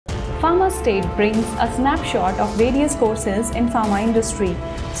Pharmastate brings a snapshot of various courses in pharma industry.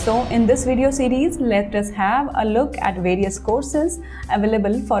 So in this video series, let us have a look at various courses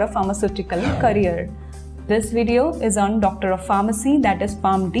available for a pharmaceutical career. This video is on Doctor of Pharmacy, that is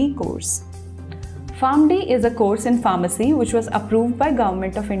Pharm D course. Pharm D is a course in pharmacy which was approved by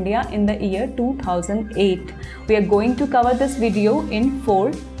Government of India in the year 2008. We are going to cover this video in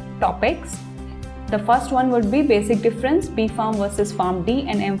 4 topics. The first one would be basic difference, B Pharm versus Pharm D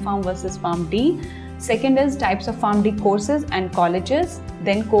and M Pharm versus Pharm D. Second is types of Pharm D courses and colleges,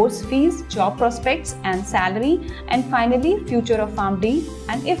 then course fees, job prospects and salary, and finally future of Pharm D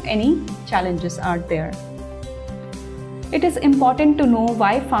and if any challenges are there. It is important to know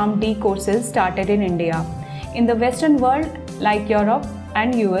why Pharm D courses started in India. In the Western world like Europe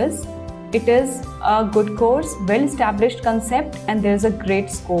and US, it is a good course, well-established concept and there is a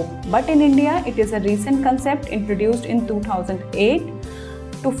great scope. But in India, it is a recent concept introduced in 2008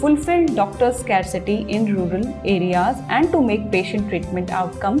 to fulfill doctor scarcity in rural areas and to make patient treatment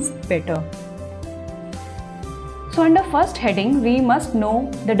outcomes better. So under first heading, we must know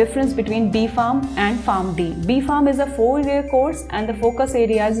the difference between B Pharm and Pharm D. B Pharm is a 4-year course and the focus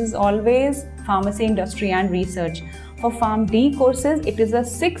areas is always pharmacy industry and research. For Pharm D courses, it is a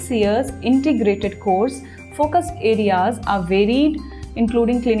 6 years integrated course. Focus areas are varied,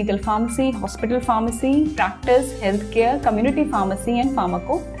 including clinical pharmacy, hospital pharmacy, practice, healthcare, community pharmacy and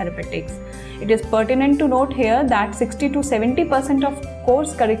pharmacotherapeutics. It is pertinent to note here that 60 to 70% of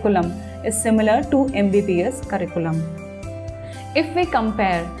course curriculum is similar to MBBS curriculum. If we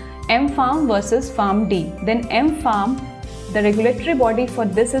compare M Pharm versus Pharm D, then M Pharm, the regulatory body for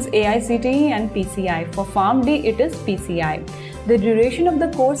this is AICTE and PCI. For Pharm D, it is PCI. The duration of the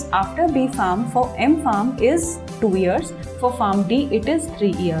course after B Pharm for M Pharm is 2 years. For Pharm D, it is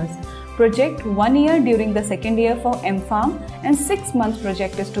 3 years. Project 1 year during the second year for M Pharm and 6 months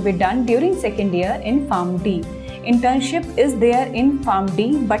project is to be done during second year in Pharm D. Internship is there in Pharm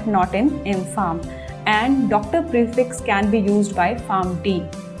D but not in M Pharm, and doctor prefix can be used by Pharm D.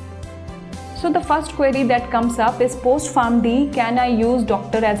 So the first query that comes up is post Pharm D, can I use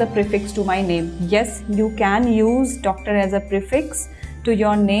doctor as a prefix to my name? Yes, you can use doctor as a prefix to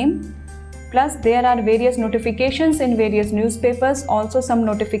your name. Plus there are various notifications in various newspapers, also some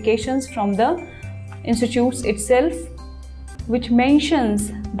notifications from the institutes itself which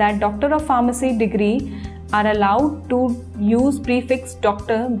mentions that Doctor of Pharmacy degree are allowed to use prefix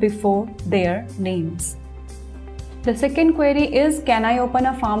doctor before their names. The second query is, can I open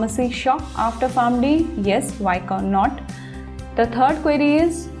a pharmacy shop after Pharm D? Yes, why not? The third query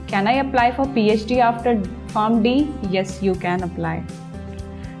is, can I apply for PhD after Pharm D? Yes, you can apply.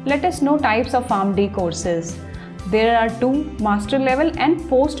 Let us know types of Pharm D courses. There are 2, master level and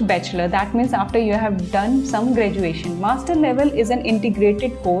post bachelor. That means after you have done some graduation. Master level is an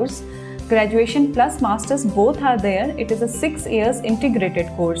integrated course. Graduation plus masters both are there. It is a 6 years integrated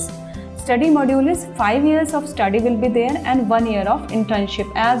course. Study module is 5 years of study will be there and 1 year of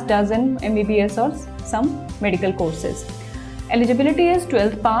internship as does in MBBS or some medical courses. Eligibility is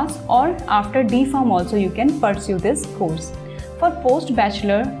 12th pass or after D Pharm also you can pursue this course. For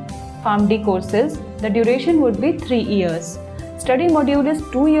post-bachelor Pharm D courses, the duration would be 3 years. Study module is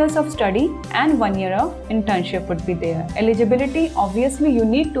 2 years of study and 1 year of internship would be there. Eligibility, obviously you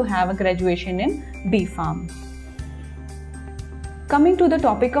need to have a graduation in B Pharm. Coming to the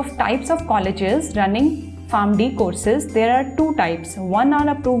topic of types of colleges running Pharm D courses, there are 2 types. One are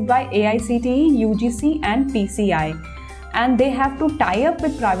approved by AICTE, UGC and PCI, and they have to tie up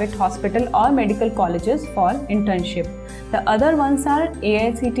with private hospital or medical colleges for internship. The other ones are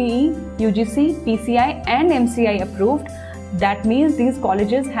AICTE, UGC, PCI and MCI approved. That means these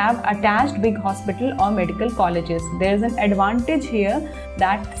colleges have attached big hospital or medical colleges. There is an advantage here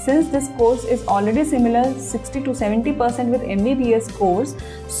that since this course is already similar 60 to 70% with MBBS course,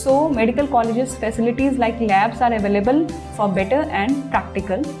 so medical colleges facilities like labs are available for better and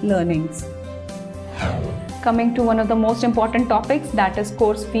practical learnings. Coming to one of the most important topics, that is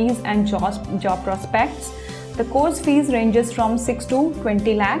course fees and job prospects. The course fees ranges from 6 to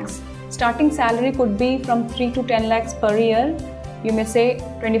 20 lakhs. Starting salary could be from 3 to 10 lakhs per year. You may say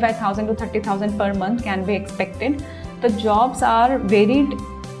 25,000 to 30,000 per month can be expected. The jobs are varied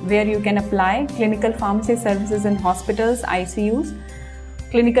where you can apply: clinical pharmacy services in hospitals, ICUs,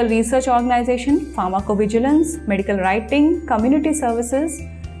 clinical research organization, pharmacovigilance, medical writing, community services,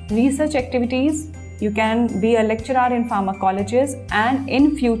 research activities. You can be a lecturer in pharma colleges, and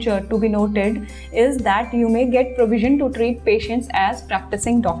in future to be noted is that you may get provision to treat patients as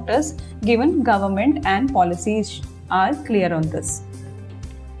practicing doctors given government and policies are clear on this.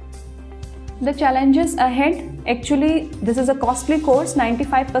 The challenges ahead, actually this is a costly course.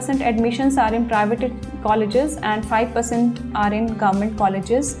 95% admissions are in private colleges and 5% are in government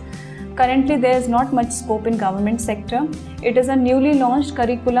colleges. Currently there is not much scope in government sector. It is a newly launched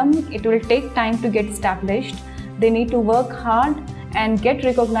curriculum. It will take time to get established. They need to work hard and get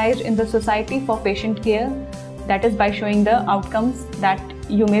recognized in the society for patient care. That is by showing the outcomes that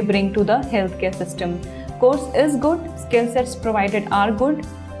you may bring to the healthcare system. Course is good, skill sets provided are good,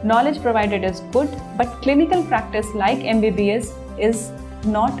 knowledge provided is good, but clinical practice like MBBS is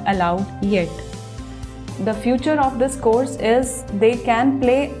not allowed yet. The future of this course is they can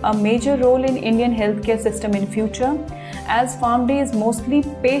play a major role in Indian healthcare system in future. As Pharm D is mostly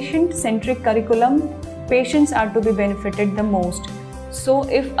patient-centric curriculum, patients are to be benefited the most. So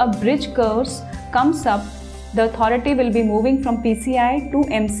if a bridge course comes up, the authority will be moving from PCI to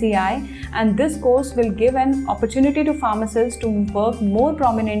MCI, and this course will give an opportunity to pharmacists to work more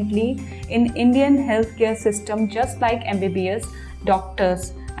prominently in Indian healthcare system just like MBBS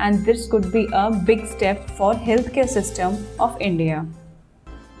doctors, and this could be a big step for healthcare system of India.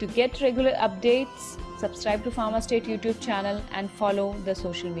 To get regular updates, subscribe to Pharmastate YouTube channel and follow the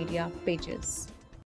social media pages.